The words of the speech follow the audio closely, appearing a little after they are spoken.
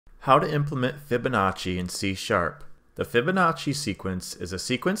How to implement Fibonacci in C#. The Fibonacci sequence is a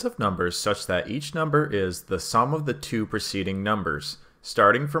sequence of numbers such that each number is the sum of the two preceding numbers,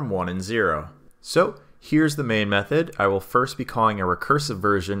 starting from 1 and 0. So here's the main method. I will first be calling a recursive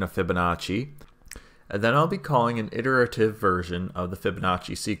version of Fibonacci, and then I'll be calling an iterative version of the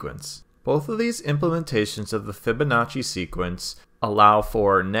Fibonacci sequence. Both of these implementations of the Fibonacci sequence allow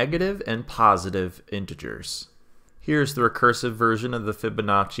for negative and positive integers. Here's the recursive version of the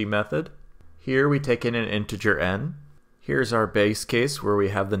Fibonacci method. Here we take in an integer n. Here's our base case where we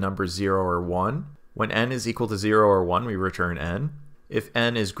have the number 0 or 1. When n is equal to 0 or 1, we return n. If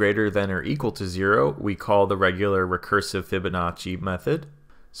n is greater than or equal to 0, we call the regular recursive Fibonacci method.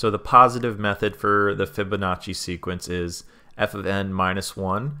 So the positive method for the Fibonacci sequence is f of n minus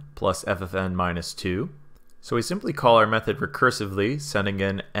 1 plus f of n minus 2. So we simply call our method recursively, sending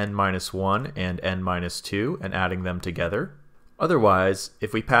in n minus 1 and n minus 2 and adding them together. Otherwise,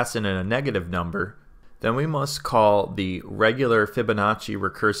 if we pass in a negative number, then we must call the regular Fibonacci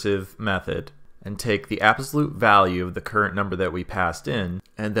recursive method and take the absolute value of the current number that we passed in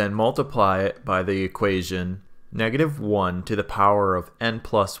and then multiply it by the equation -1 to the power of n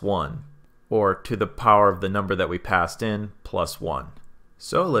plus 1, or to the power of the number that we passed in plus 1.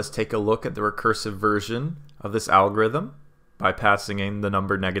 So let's take a look at the recursive version of this algorithm by passing in the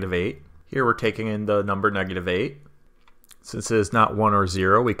number -8. Here we're taking in the number -8. Since it is not 1 or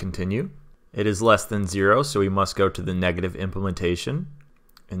 0, we continue. It is less than 0, so we must go to the negative implementation.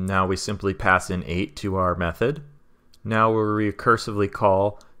 And now we simply pass in 8 to our method. Now we'll recursively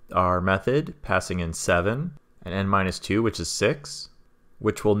call our method, passing in 7 and n minus 2, which is 6,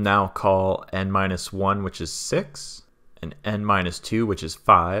 which will now call n minus 1, which is 6, and n minus 2, which is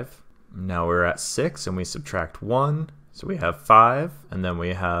 5. Now we're at 6 and we subtract 1, so we have 5, and then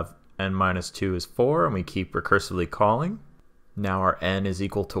we have n minus 2 is 4, and we keep recursively calling. Now our n is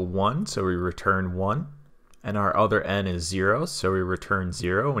equal to 1, so we return 1, and our other n is 0, so we return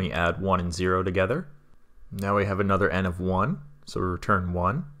 0, and we add 1 and 0 together. Now we have another n of 1, so we return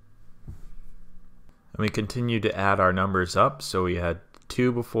 1. And we continue to add our numbers up, so we had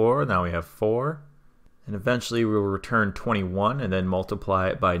 2 before, now we have 4. And eventually we will return 21 and then multiply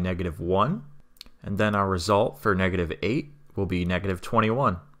it by -1. And then our result for -8 will be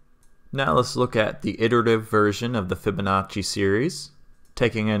 -21. Now let's look at the iterative version of the Fibonacci series.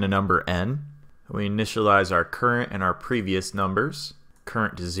 Taking in a number n, we initialize our current and our previous numbers,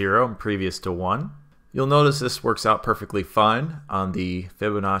 current to 0 and previous to 1. You'll notice this works out perfectly fine on the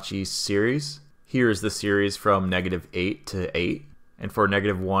Fibonacci series. Here is the series from -8 to 8. And for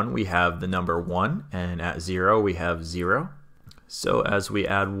 -1, we have the number 1, and at 0, we have 0. So as we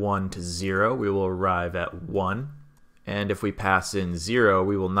add 1 to 0, we will arrive at 1. And if we pass in 0,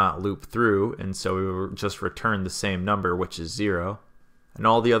 we will not loop through, and so we will just return the same number, which is 0. And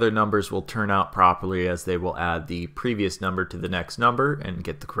all the other numbers will turn out properly as they will add the previous number to the next number and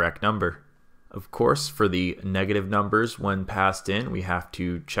get the correct number. Of course, for the negative numbers, when passed in, we have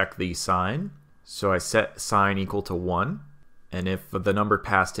to check the sign. So I set sign equal to 1. And if the number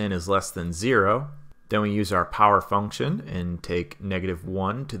passed in is less than 0, then we use our power function and take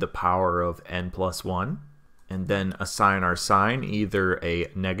 -1 to the power of n plus 1, and then assign our sign either a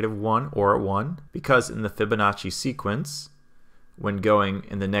 -1 or a 1, because in the Fibonacci sequence, when going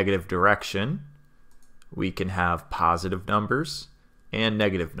in the negative direction, we can have positive numbers and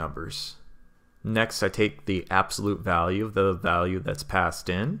negative numbers. Next, I take the absolute value of the value that's passed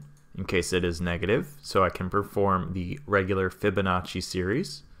in case it is negative, so I can perform the regular Fibonacci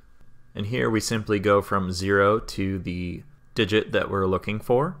series. And here we simply go from 0 to the digit that we're looking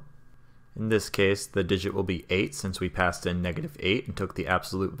for. In this case, the digit will be 8 since we passed in -8 and took the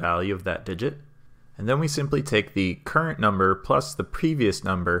absolute value of that digit. And then we simply take the current number plus the previous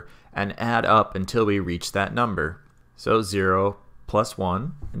number and add up until we reach that number. So 0 plus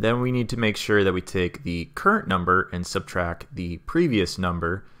 1. And then we need to make sure that we take the current number and subtract the previous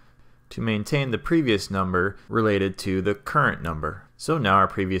number to maintain the previous number related to the current number. So now our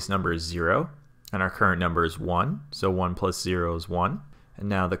previous number is 0, and our current number is 1, so 1 plus 0 is 1. And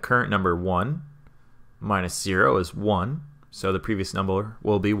now the current number 1 minus 0 is 1, so the previous number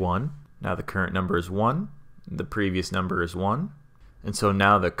will be 1. Now the current number is 1, the previous number is 1. And so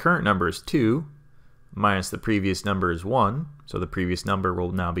now the current number is 2, minus the previous number is 1, so the previous number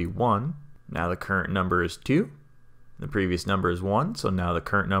will now be 1. Now the current number is 2. The previous number is 1, so now the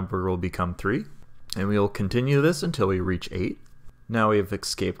current number will become 3. And we will continue this until we reach 8. Now we have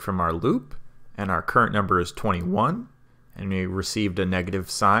escaped from our loop, and our current number is 21, and we received a negative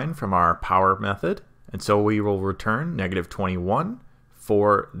sign from our power method, and so we will return -21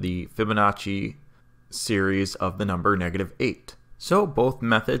 for the Fibonacci series of the number -8. So both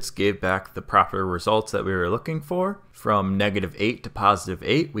methods gave back the proper results that we were looking for. From -8 to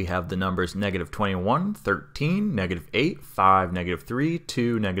 +8, we have the numbers -21, 13, -8, 5, -3,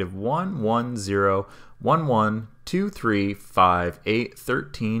 2, -1, 1, 0, 1, 1, 2, 3, 5, 8,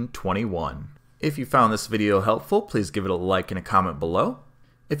 13, 21. If you found this video helpful, please give it a like and a comment below.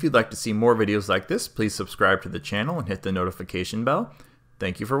 If you'd like to see more videos like this, please subscribe to the channel and hit the notification bell.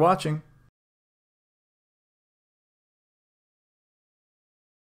 Thank you for watching.